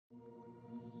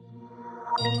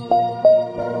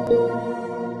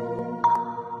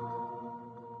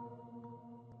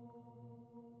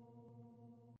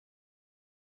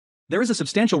There is a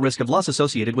substantial risk of loss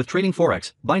associated with trading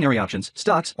forex, binary options,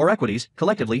 stocks, or equities,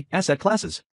 collectively, asset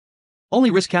classes.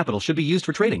 Only risk capital should be used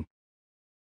for trading.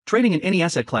 Trading in any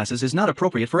asset classes is not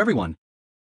appropriate for everyone.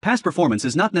 Past performance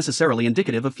is not necessarily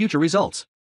indicative of future results.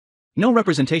 No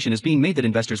representation is being made that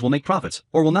investors will make profits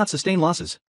or will not sustain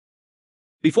losses.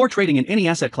 Before trading in any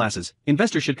asset classes,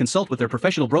 investors should consult with their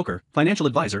professional broker, financial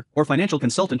advisor, or financial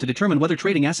consultant to determine whether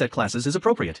trading asset classes is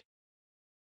appropriate.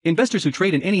 Investors who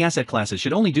trade in any asset classes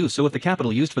should only do so if the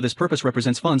capital used for this purpose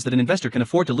represents funds that an investor can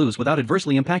afford to lose without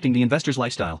adversely impacting the investor's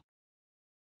lifestyle.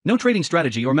 No trading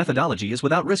strategy or methodology is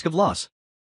without risk of loss.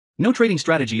 No trading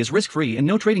strategy is risk-free, and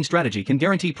no trading strategy can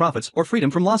guarantee profits or freedom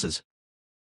from losses.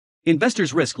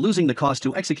 Investors risk losing the cost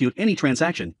to execute any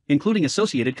transaction, including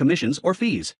associated commissions or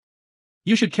fees.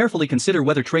 You should carefully consider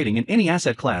whether trading in any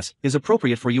asset class is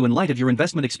appropriate for you in light of your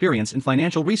investment experience and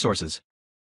financial resources.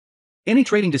 Any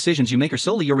trading decisions you make are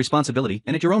solely your responsibility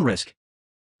and at your own risk.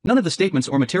 None of the statements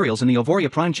or materials in the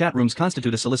Auvoria Prime chat rooms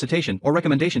constitute a solicitation or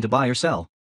recommendation to buy or sell.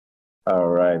 All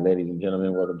right, ladies and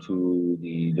gentlemen, welcome to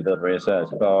the Developer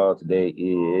Insights call. Today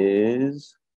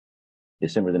is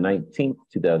December the 19th,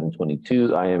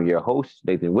 2022. I am your host,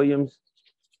 Nathan Williams.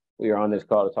 We are on this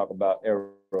call to talk about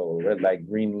arrow, red light,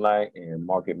 green light, and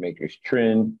market makers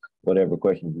trend. Whatever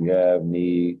questions you have,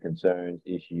 need, concerns,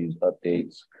 issues,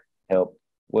 updates, help,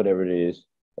 whatever it is,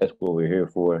 that's what we're here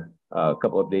for. A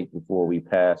couple updates before we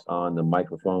pass on the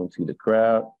microphone to the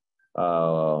crowd.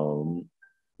 Number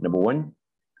one,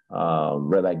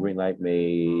 red light, green light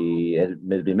has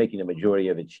been making the majority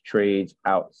of its trades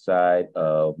outside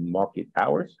of market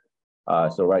hours.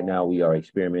 So right now we are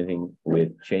experimenting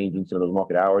with changing some of those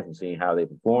market hours and seeing how they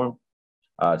perform,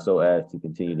 so as to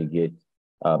continue to get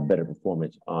better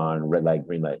performance on red light,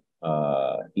 green light,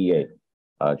 EA,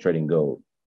 trading gold.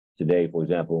 Today, for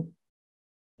example,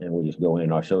 and we'll just go in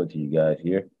and I'll show it to you guys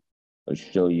here. I'll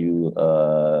show you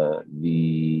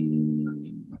the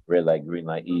red light, green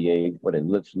light EA, what it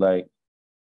looks like,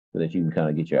 so that you can kind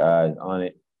of get your eyes on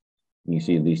it. You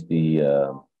see at least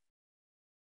you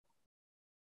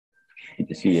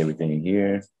can see everything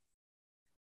here.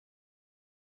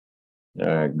 All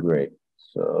right, great.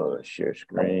 So share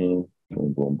screen,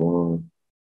 boom, boom, boom.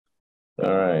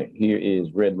 All right, here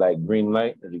is red light, green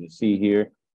light, as you can see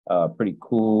here. Pretty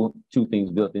cool. Two things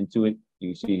built into it. You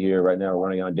can see here right now we're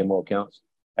running on demo accounts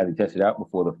as we test it out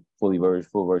before the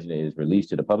full version is released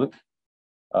to the public.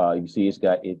 You can see it's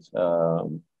got its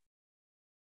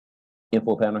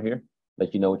info panel here,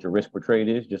 let you know what your risk per trade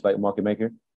is, just like Market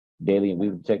Maker. Daily and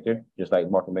weekly detector, just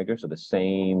like Market Maker. So the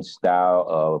same style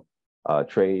of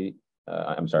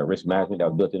risk management that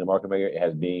was built into Market Maker, it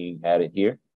has been added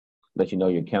here. Let you know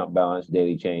your account balance,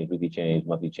 daily change, weekly change,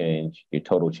 monthly change, your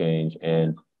total change,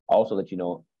 and also let you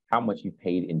know how much you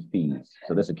paid in fees.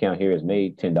 So this account here has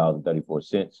made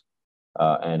 $10.34,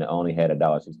 and it only had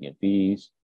 $1.60 in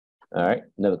fees. All right,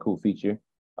 another cool feature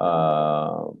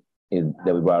that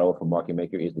we brought over from Market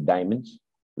Maker is the diamonds,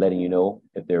 letting you know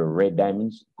if there are red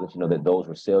diamonds, let you know that those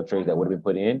were sell trades that would have been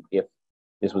put in if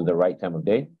this was the right time of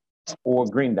day, or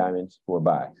green diamonds for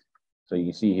buys. So you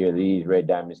can see here, these red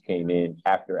diamonds came in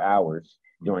after hours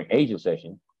during Asia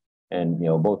session. And,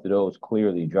 both of those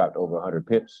clearly dropped over 100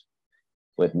 pips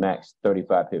with max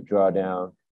 35 pip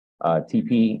drawdown.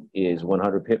 TP is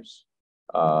 100 pips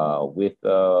with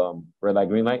red light,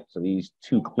 green light. So these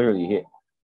two clearly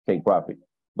take profit.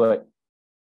 But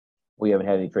we haven't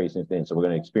had any trades since then. So we're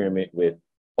going to experiment with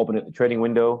opening up the trading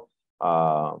window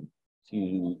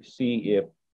to see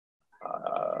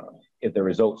if the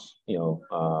results,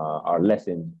 are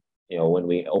lessened, when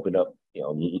we open up,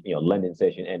 London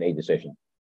session and Asia session.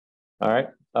 All right.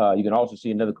 You can also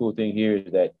see another cool thing here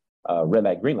is that red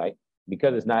light, green light,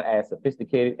 because it's not as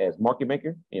sophisticated as Market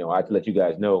Maker. I have to let you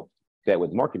guys know that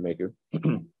with Market Maker,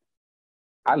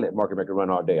 I let Market Maker run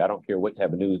all day. I don't care what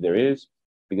type of news there is,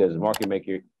 because Market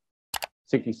Maker,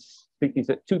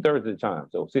 2/3 of the time,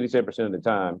 so 67% of the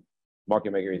time,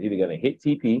 Market Maker is either going to hit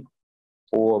TP,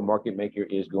 or Market Maker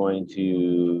is going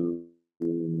to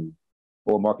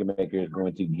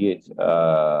get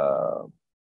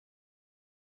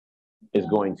is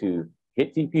going to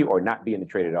hit TP or not be in the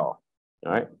trade at all.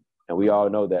 All right. And we all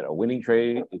know that a winning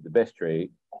trade is the best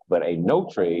trade, but a no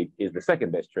trade is the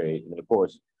second best trade. And of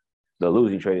course, the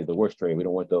losing trade is the worst trade. We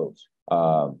don't want those.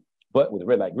 But with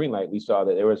red light, green light, we saw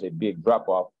that there was a big drop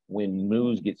off when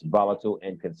news gets volatile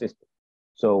and consistent.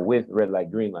 So with red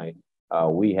light, green light,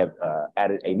 we have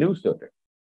added a news filter.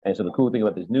 And so the cool thing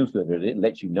about this news filter is it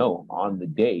lets you know on the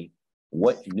day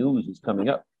what news is coming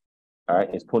up. All right,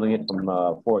 it's pulling it from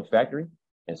Forex Factory.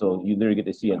 And so you literally get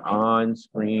to see an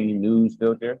on-screen news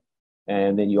filter.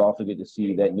 And then you also get to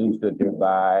see that news filter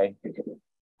by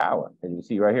hour, as you can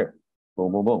see right here.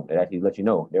 Boom, boom, boom. It actually lets you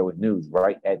know there was news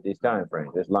right at this time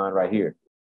frame, this line right here.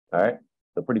 All right,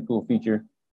 so pretty cool feature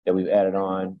that we've added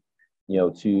on,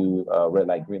 to red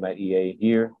light, green light EA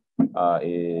here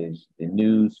is the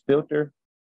news filter.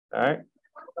 All right.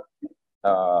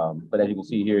 But as you can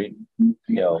see here,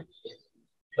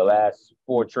 the last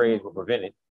 4 trades were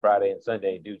prevented Friday and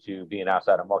Sunday due to being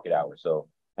outside of market hours. So,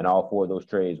 and all 4 of those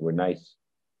trades were nice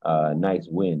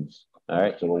wins. All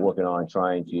right. So we're working on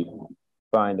trying to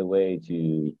find a way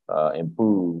to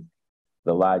improve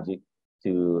the logic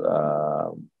to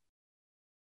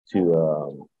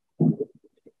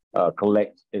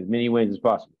collect as many wins as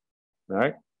possible. All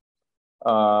right.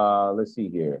 Let's see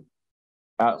here.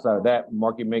 Outside of that,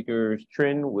 market makers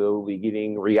trend will be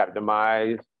getting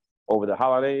re-optimized over the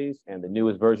holidays, and the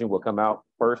newest version will come out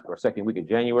first or second week of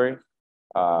January.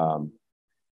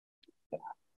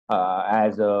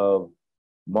 As of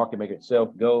market maker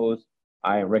itself goes,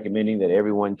 I am recommending that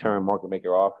everyone turn market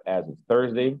maker off as of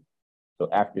Thursday. So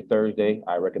after Thursday,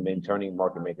 I recommend turning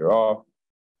market maker off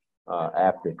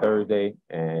after Thursday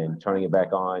and turning it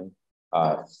back on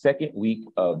second week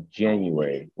of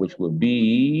January, which will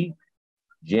be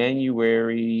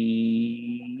January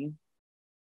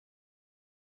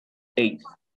 8th.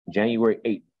 January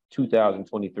 8th,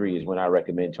 2023 is when I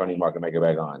recommend turning market maker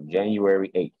back on.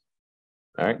 January 8th.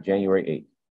 All right, January 8th.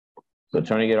 So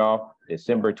turning it off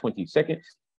December 22nd,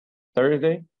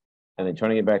 Thursday, and then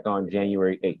turning it back on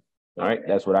January 8th. All right,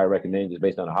 that's what I recommend, just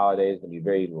based on the holidays. It's going to be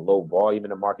very low volume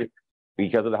in the market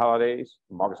because of the holidays.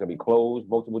 The market's going to be closed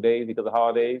multiple days because of the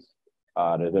holidays.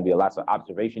 There's going to be lots of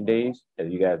observation days.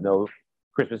 As you guys know,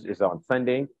 Christmas is on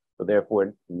Sunday, so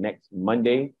therefore next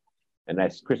Monday, and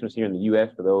that's Christmas here in the U.S.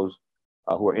 For those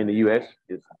who are in the U.S.,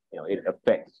 it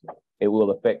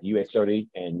will affect U.S. 30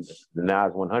 and the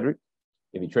Nas 100.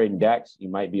 If you're trading DAX, you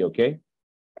might be okay,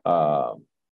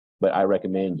 but I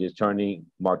recommend just turning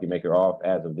market maker off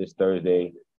as of this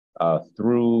Thursday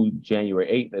through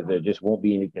January 8th, as there just won't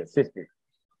be any consistent.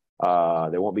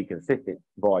 There won't be consistent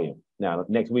volume. Now,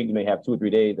 next week you may have 2 or 3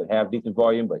 days that have decent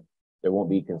volume, but there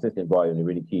won't be consistent volume to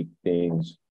really keep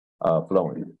things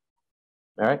flowing.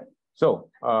 All right. So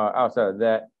outside of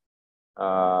that,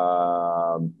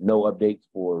 no updates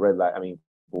for red light.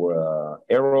 For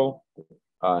Arrow,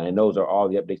 and those are all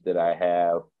the updates that I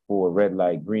have for red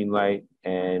light, green light,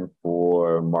 and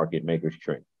for market makers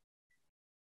trend.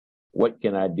 What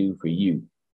can I do for you?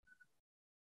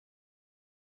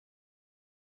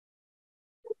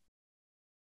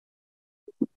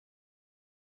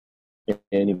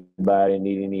 Anybody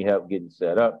need any help getting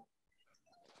set up?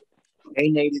 Hey,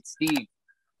 Nate, it's Steve.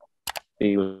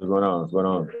 Steve, what's going on? What's going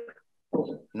on?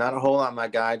 Not a whole lot, my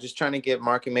guy. Just trying to get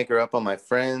market maker up on my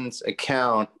friend's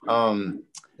account.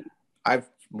 I've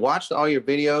watched all your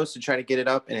videos to try to get it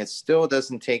up, and it still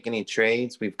doesn't take any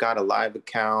trades. We've got a live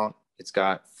account. It's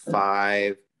got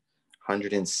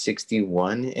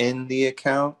 561 in the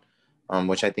account,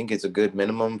 which I think is a good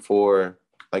minimum for,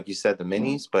 like you said, the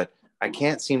minis, but I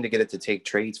can't seem to get it to take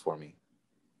trades for me.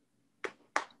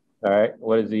 All right.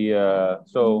 What is the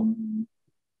so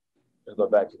let's go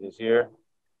back to this here.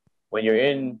 When you're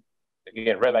in,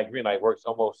 again, red light, green light works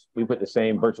almost, we put the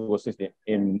same virtual assistant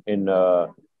in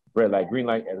red light, green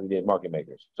light as we did market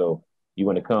makers. So you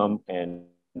want to come and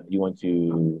you want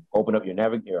to open up your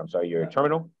your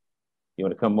terminal. You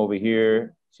want to come over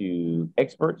here to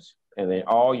experts, and then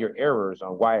all your errors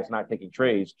on why it's not taking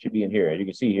trades should be in here. As you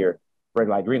can see here, red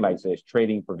light, green light says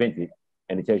trading prevented,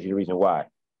 and it tells you the reason why.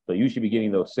 So you should be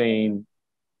getting those same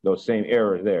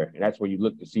errors there, and that's where you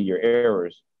look to see your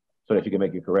errors so that you can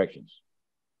make your corrections.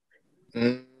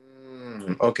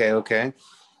 Okay.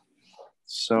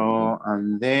 So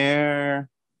I'm there,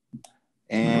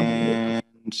 and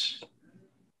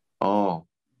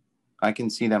I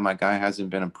can see that my guy hasn't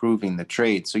been approving the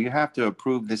trade. So you have to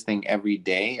approve this thing every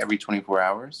day, every 24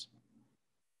 hours?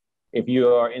 If you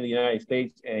are in the United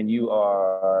States and you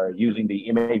are using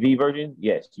the MAV version,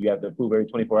 yes, you have to approve every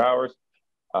 24 hours.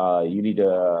 You need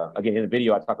to, again, in the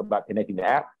video, I talk about connecting the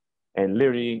app, and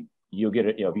literally you'll get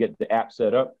it. If you get the app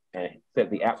set up and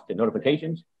set the app to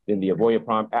notifications, then the Auvoria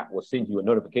Prime app will send you a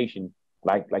notification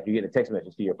like you get a text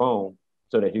message to your phone,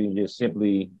 so that you can just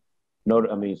simply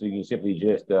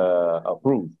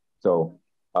approve. So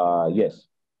yes,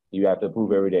 you have to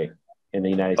approve every day in the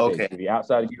United States. If you're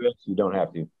outside of the US, you don't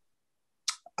have to.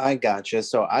 I gotcha.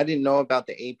 So I didn't know about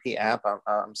the AP app.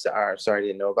 I'm sorry, I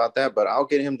didn't know about that, but I'll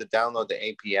get him to download the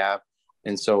AP app.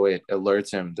 And so it alerts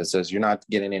him that says you're not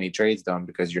getting any trades done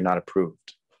because you're not approved.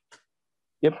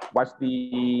 Yep. Watch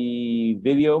the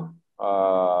video,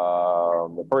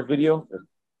 the first video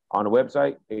on the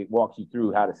website. It walks you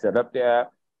through how to set up the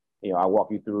app. I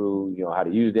walk you through, how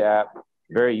to use the app.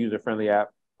 Very user-friendly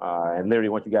app. And literally,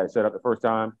 once you got it set up the first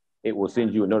time, it will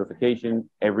send you a notification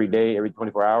every day, every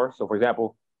 24 hours. So, for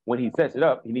example, when he sets it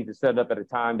up, he needs to set it up at a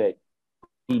time that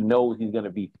he knows he's going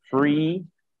to be free,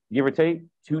 give or take,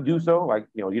 to do so. Like,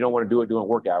 you don't want to do it during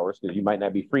work hours because you might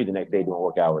not be free the next day during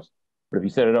work hours. But if you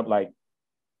set it up like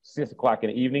 6 o'clock in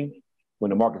the evening when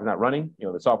the market's not running,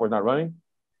 the software's not running,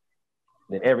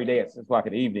 then every day at 6 o'clock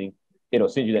in the evening, it'll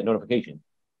send you that notification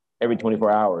every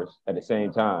 24 hours at the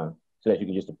same time so that you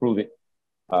can just approve it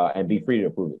and be free to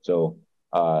approve it. So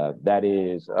that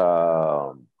is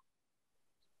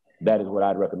what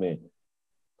I'd recommend.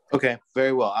 Okay,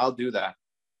 very well. I'll do that.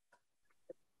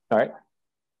 All right.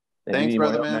 Thanks,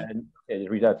 brother, man. Yeah, just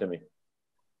reach out to me.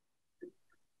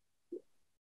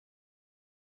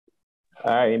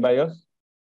 All right. Anybody else?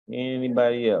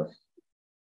 Anybody else?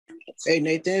 Hey,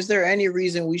 Nathan, is there any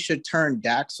reason we should turn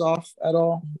DAX off at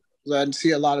all? Because I see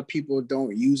a lot of people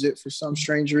don't use it for some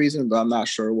strange reason, but I'm not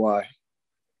sure why.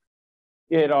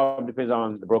 Yeah, it all depends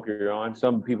on the broker you're on.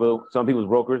 Some people's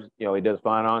brokers, it does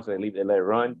fine on, so they let it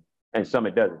run, and some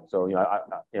it doesn't. So,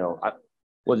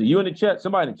 was it you in the chat?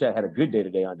 Somebody in the chat had a good day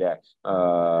today on DAX.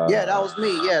 Yeah, that was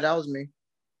me.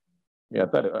 Yeah, I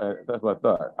thought that's what I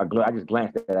thought. I just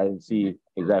glanced at it. I didn't see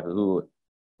exactly who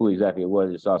exactly it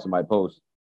was. Just saw somebody post.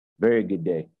 Very good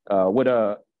day. Based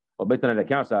on that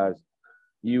account size,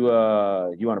 you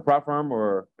on a prop firm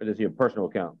or is this your personal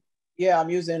account? Yeah,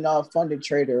 I'm using Funded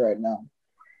Trader right now.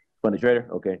 Funded Trader?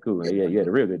 Okay, cool. Yeah, you had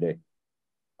a real good day.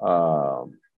 But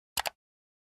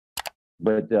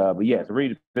yeah, so it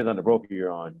really depends on the broker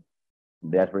you're on.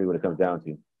 That's really what it comes down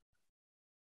to.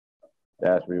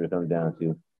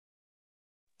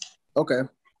 Okay.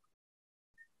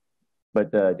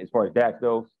 But as far as DAX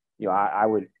goes, I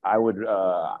would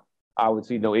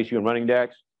see no issue in running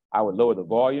DAX. I would lower the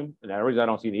volume, and the reason I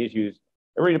don't see any issues,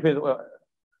 it really depends. Well,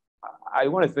 I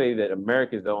want to say that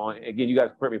America is the only. Again, you guys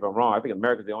correct me if I'm wrong. I think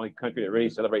America is the only country that really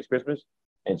celebrates Christmas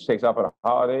and takes off for the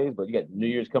holidays. But you got New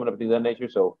Year's coming up and things of that nature.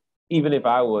 So even if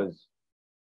I was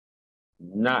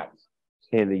not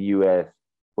in the U.S.,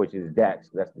 which is DAX,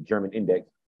 that's the German index,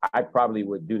 I probably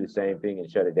would do the same thing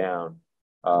and shut it down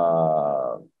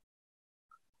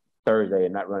Thursday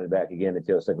and not run it back again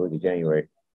until the second week of January.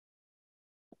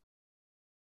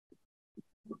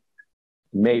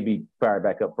 Maybe fire it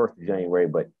back up 1st of January,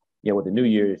 but with the New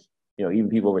Year's, even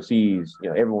people overseas,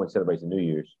 everyone celebrates the New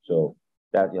Year's. So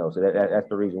that's the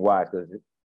reason why. It's because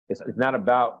it's not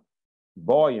about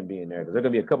volume being there, because there's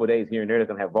gonna be a couple of days here and there that's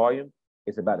gonna have volume.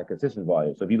 It's about the consistent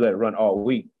volume. So if you let it run all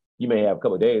week, you may have a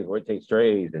couple of days where it takes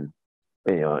trades and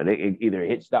it either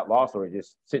hits stop loss or it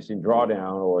just sits in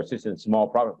drawdown or sits in small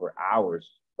profit for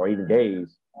hours or even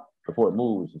days before it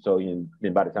moves. And so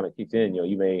then by the time it kicks in,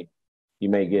 you may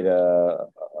get a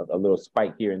little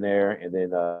spike here and there, and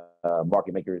then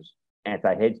market makers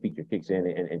anti-hedge feature kicks in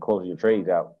and closes your trades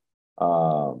out,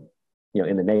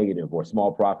 in the negative or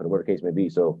small profit or whatever the case may be.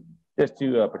 So just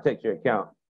to protect your account,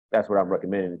 that's what I'm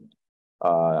recommending.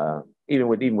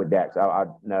 Even with DAX,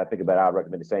 now that I think about it, I'd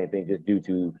recommend the same thing just due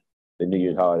to the New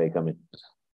Year's holiday coming.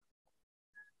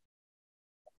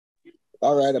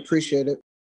 All right, appreciate it.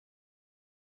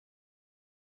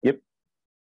 Yep.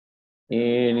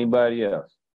 Anybody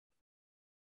else?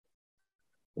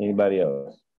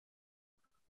 All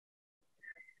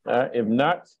right, if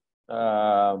not,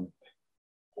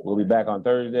 we'll be back on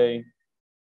Thursday.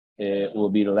 It will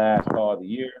be the last call of the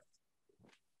year.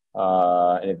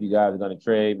 And if you guys are going to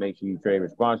trade, make sure you trade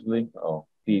responsibly. Oh,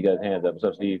 see you guys' hands up. What's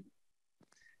up, Steve?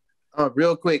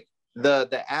 Real quick,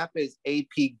 the app is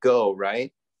AP Go,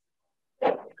 right?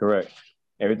 Correct.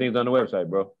 Everything's on the website,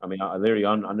 bro. I mean, literally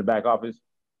on the back office.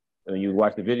 When you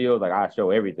watch the videos, like I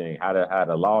show everything: how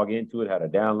to log into it, how to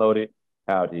download it,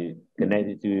 how to connect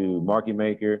it to Market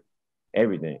Maker,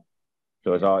 everything.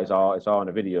 So it's all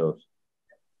in the videos.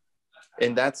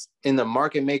 And that's in the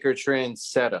Market Maker trend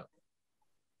setup.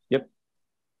 Yep.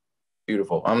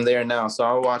 Beautiful. I'm there now, so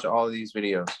I'll watch all of these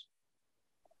videos.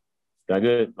 Got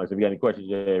good. Like, if you got any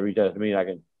questions, reach out to me. I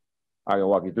can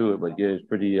walk you through it. But yeah, it's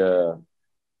pretty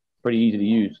easy to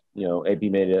use. AP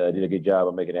did a good job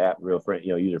of making the app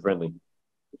real user friendly.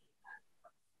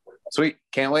 Sweet.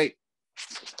 Can't wait.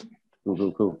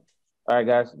 Cool. All right,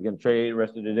 guys. You're gonna trade the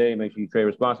rest of the day. Make sure you trade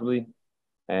responsibly,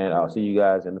 and I'll see you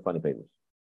guys in the funny papers.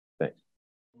 Thanks.